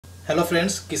Hello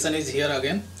friends, Kisan is here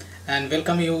again and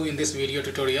welcome you in this video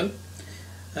tutorial.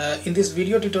 In this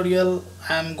video tutorial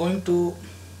I am going to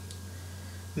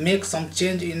make some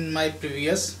change in my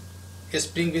previous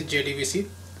Spring with JDBC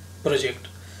project.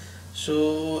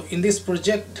 So in this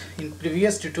project, in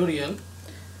previous tutorial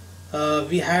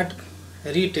we had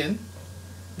written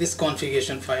this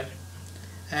configuration file,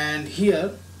 and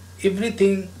here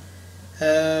everything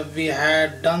we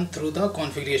had done through the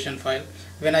configuration file.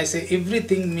 When I say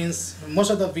everything, means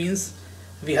most of the beans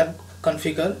we have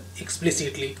configured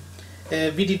explicitly.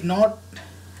 We did not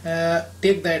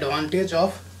take the advantage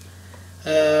of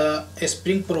a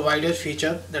Spring provider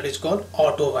feature that is called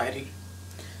auto wiring.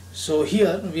 So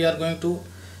here we are going to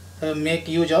make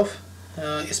use of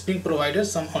Spring provider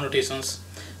some annotations,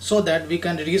 so that we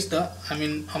can reduce the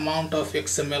amount of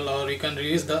XML, or we can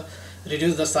reduce the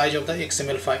size of the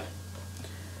XML file.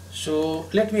 So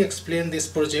let me explain this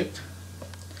project.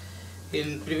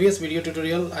 In previous video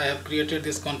tutorial I have created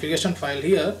this configuration file.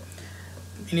 Here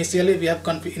initially we have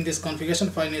in this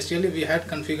configuration file initially we had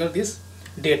configured this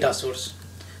data source,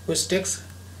 which takes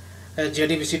a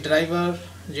JDBC driver,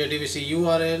 JDBC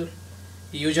URL,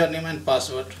 username and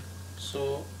password.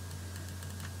 So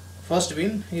first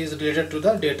bin is related to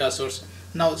the data source.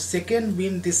 Now second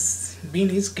bin, this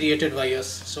bin is created by us.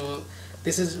 So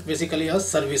this is basically a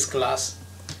service class.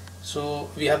 So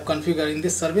we have configured in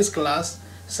this service class.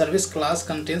 Service class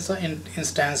contains an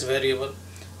instance variable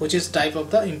which is type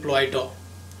of the employee DO.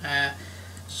 And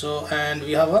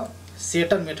we have a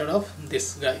setter method of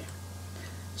this guy.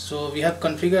 So we have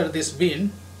configured this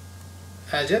bin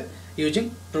as a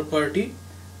using property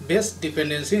based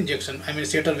dependency injection,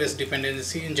 setter based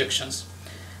dependency injections.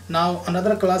 Now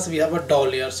another class we have a DO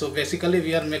layer. So basically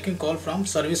we are making call from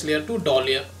service layer to DO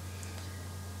layer,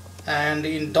 and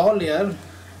in DO layer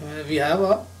we have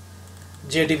a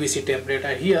JDBC template,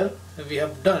 and here we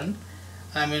have done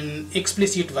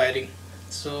explicit wiring.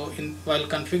 So while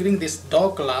configuring this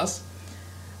DO class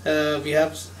we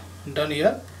have done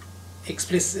here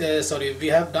explicit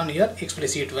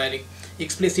wiring.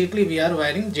 Explicitly we are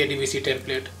wiring JDBC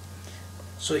template.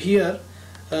 So here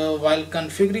while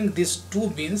configuring these two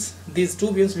bins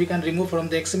we can remove from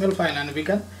the XML file, and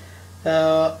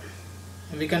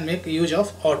we can make use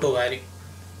of auto wiring.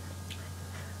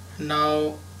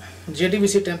 Now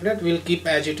JDBC template will keep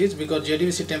as it is, because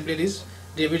JDBC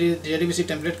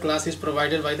template class is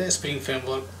provided by the Spring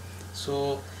framework.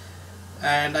 So,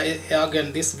 and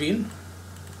again this bin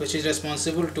which is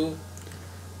responsible to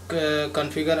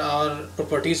configure our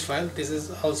properties file, this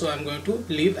is also I am going to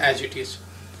leave as it is.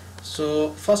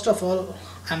 So first of all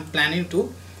I am planning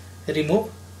to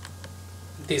remove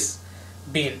this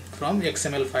bin from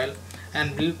XML file,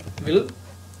 and will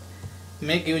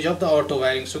make use of the auto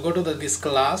wiring. So go to this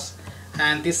class,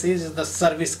 and this is the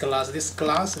service class. This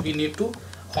class we need to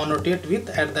annotate with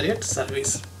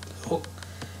 @service. So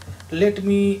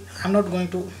I'm not going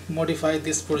to modify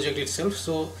this project itself,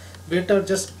 so better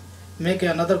just make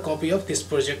another copy of this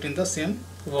project in the same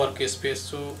workspace.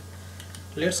 So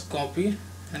let's copy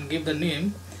and give the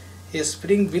name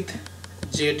Spring with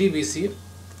JDBC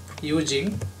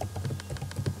using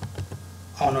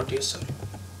annotation.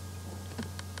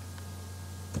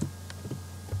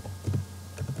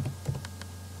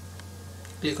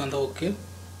 Click on the OK.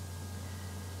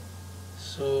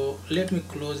 So let me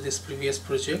close this previous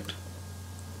project,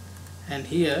 and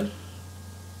here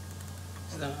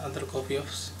is the other copy of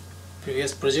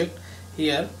previous project.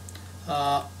 Here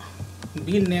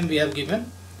bin name we have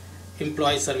given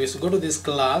employee service. Go to this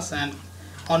class and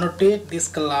annotate this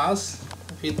class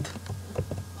with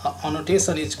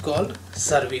annotation is called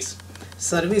service.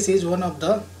 Service is one of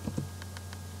the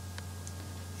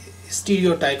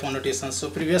stereotype annotations. So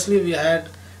previously we had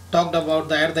talked about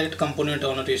the @component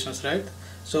annotations, right?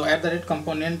 So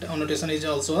 @component annotation is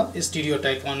also a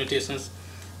stereotype annotations.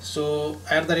 So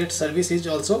 @service is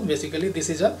also basically this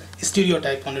is a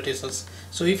stereotype annotations.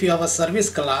 So if you have a service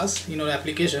class in your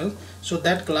application, so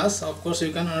that class of course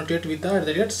you can annotate with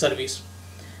the @service.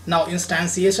 Now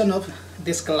instantiation of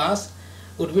this class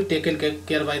would be taken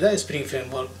care by the Spring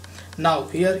framework. Now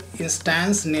here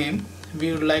instance name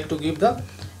we would like to give the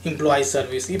employee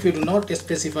service. If you do not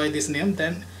specify this name,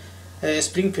 then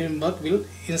Spring framework will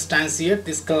instantiate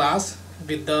this class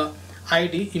with the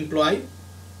ID employee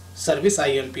service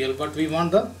IMPL, but we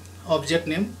want the object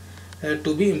name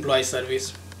to be employee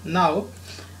service. Now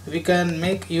we can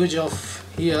make use of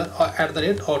here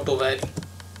 @auto wiring.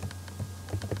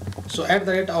 So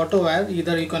 @auto wire,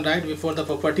 either you can write before the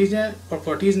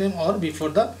properties name or before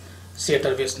the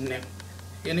setter based name,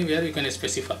 anywhere you can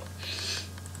specify.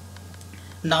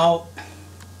 Now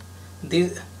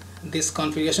this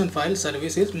configuration file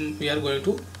service is we are going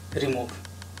to remove.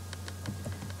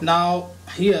 Now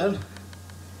here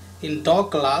in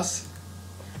dog class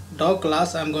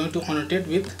I am going to annotate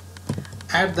with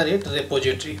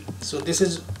 @repository. So this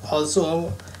is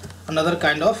also another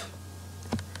kind of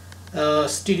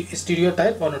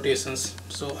stereotype annotations.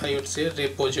 So I would say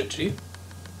repository.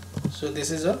 So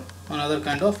this is another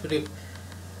kind of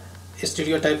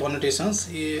stereotype annotations,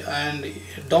 and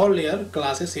layer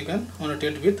classes you can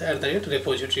annotate with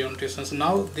 @repository annotations.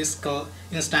 Now this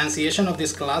instantiation of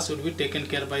this class will be taken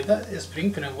care by the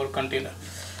Spring Framework container.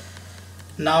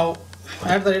 Now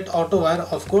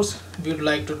 @AutoWire, of course we would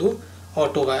like to do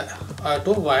auto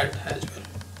wired as well.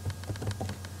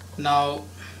 Now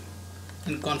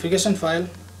in configuration file,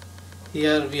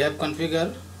 here we have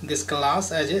configured this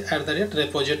class as a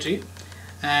 @repository,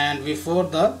 and before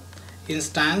the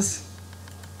instance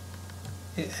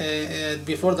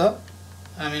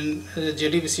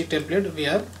JDBC template we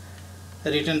have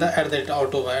written the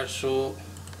 @AutoWire. So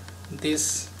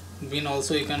this bin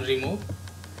also you can remove.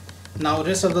 Now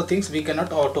rest of the things we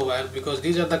cannot auto-wire because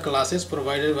these are the classes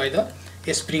provided by the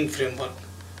Spring framework,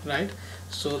 right?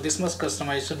 So this much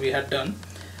customization we had done.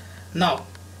 Now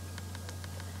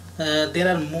there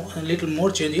are a little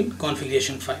more change in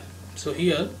configuration file. So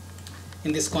here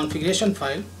in this configuration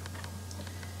file,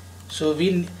 so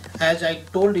we, as I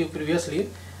told you previously,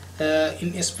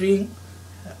 in Spring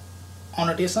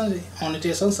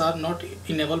annotations are not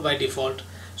enabled by default,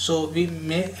 so we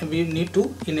need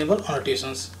to enable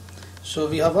annotations. So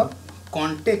we have a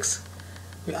context.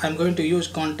 I'm going to use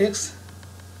context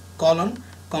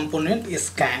component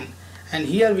scan, and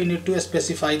here we need to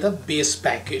specify the base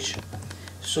package.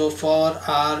 So for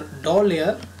our DAW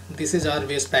layer, this is our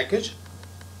base package.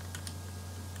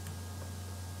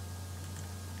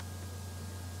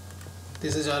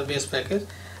 This is our base package,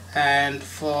 and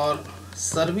for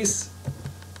service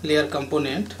layer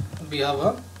component we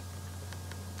have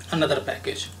another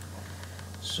package.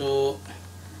 So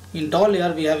in DAW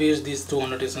layer we have used these two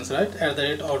annotations, right?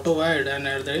 @AutoWire and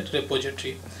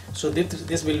 @repository. So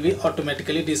this will be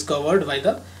automatically discovered by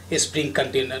the Spring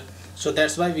container. So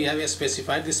that's why we have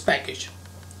specified this package.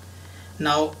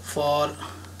 Now for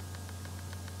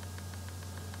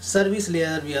service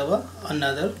layer we have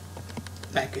another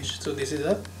package. So this is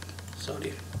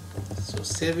so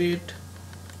save it,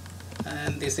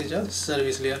 and this is a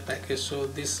service layer package. So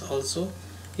this also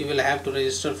you will have to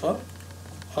register for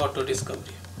auto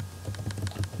discovery.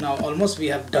 Now almost we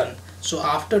have done. So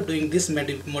after doing this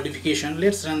modification,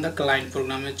 let's run the client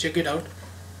program and check it out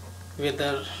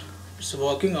whether it's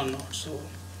working or not. So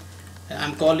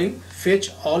I'm calling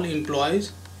fetch all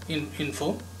employees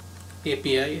info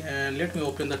API, and let me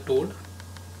open the tool.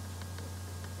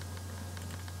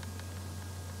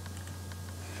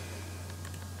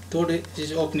 Toad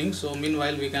is opening, so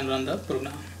meanwhile we can run the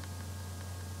program.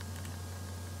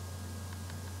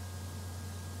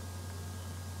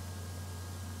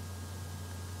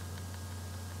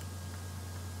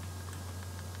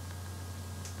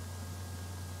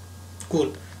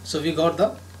 Cool. So we got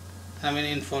the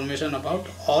information about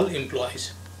all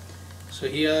employees. So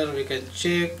here we can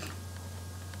check.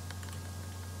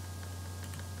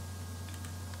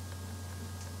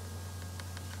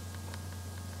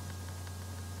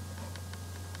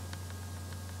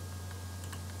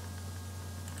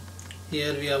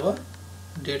 Here we have a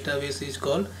database is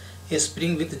called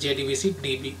Spring with JDBC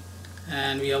DB,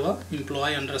 and we have a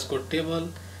employee underscore table.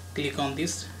 Click on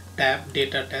this tab,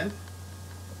 data tab.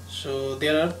 So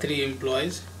there are 3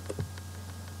 employees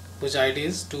whose ID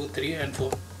is 2, 3 and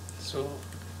 4. So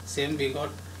same we got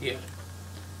here.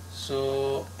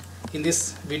 So in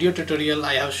this video tutorial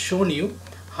I have shown you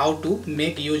how to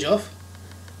make use of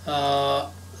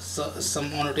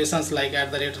some annotations like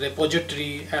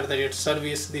 @repository,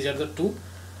 @service. These are the 2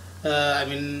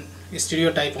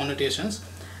 stereotype annotations.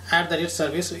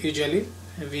 @service usually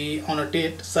we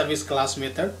annotate service class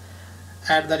method.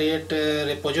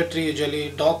 @repository usually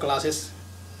dog classes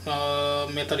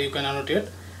method you can annotate,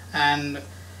 and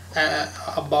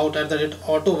about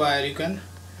 @AutoWire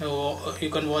you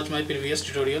can watch my previous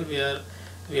tutorial where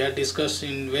we have discussed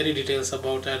in very details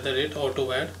about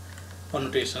 @AutoWire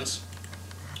annotations.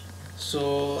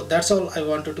 So that's all I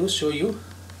wanted to show you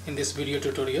in this video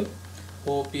tutorial.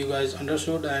 Hope you guys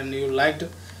understood and you liked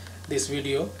this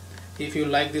video. If you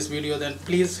like this video, then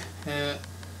please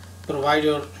provide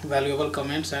your valuable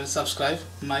comments and subscribe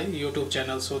my YouTube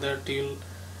channel so that you'll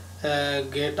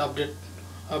get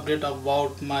update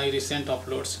about my recent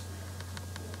uploads.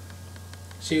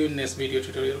 See you in next video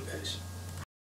tutorial, guys.